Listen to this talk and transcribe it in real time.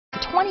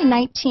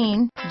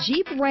2019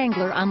 Jeep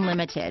Wrangler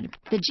Unlimited.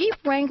 The Jeep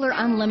Wrangler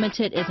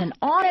Unlimited is an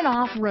on and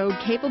off-road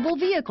capable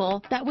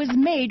vehicle that was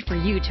made for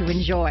you to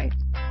enjoy.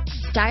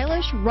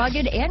 Stylish,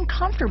 rugged, and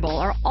comfortable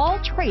are all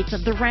traits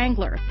of the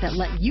Wrangler that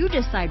let you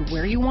decide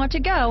where you want to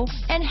go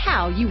and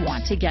how you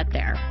want to get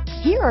there.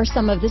 Here are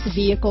some of this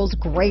vehicle's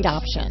great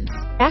options: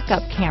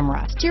 backup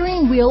camera,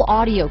 steering wheel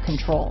audio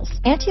controls,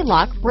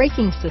 anti-lock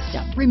braking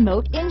system,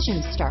 remote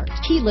engine start,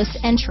 keyless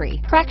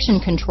entry, traction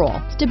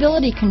control,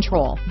 stability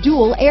control,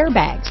 dual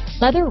airbags,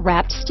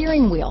 leather-wrapped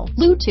steering wheel,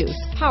 Bluetooth,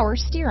 power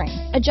steering,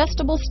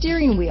 adjustable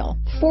steering wheel,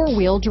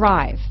 four-wheel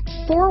drive,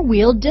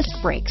 four-wheel disc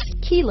brakes,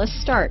 keyless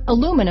start,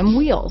 aluminum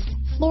wheels,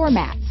 floor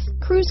mats,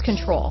 cruise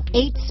control,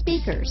 8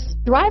 speakers.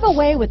 Drive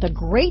away with a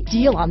great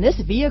deal on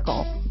this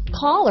vehicle.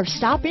 Call or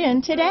stop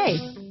in today.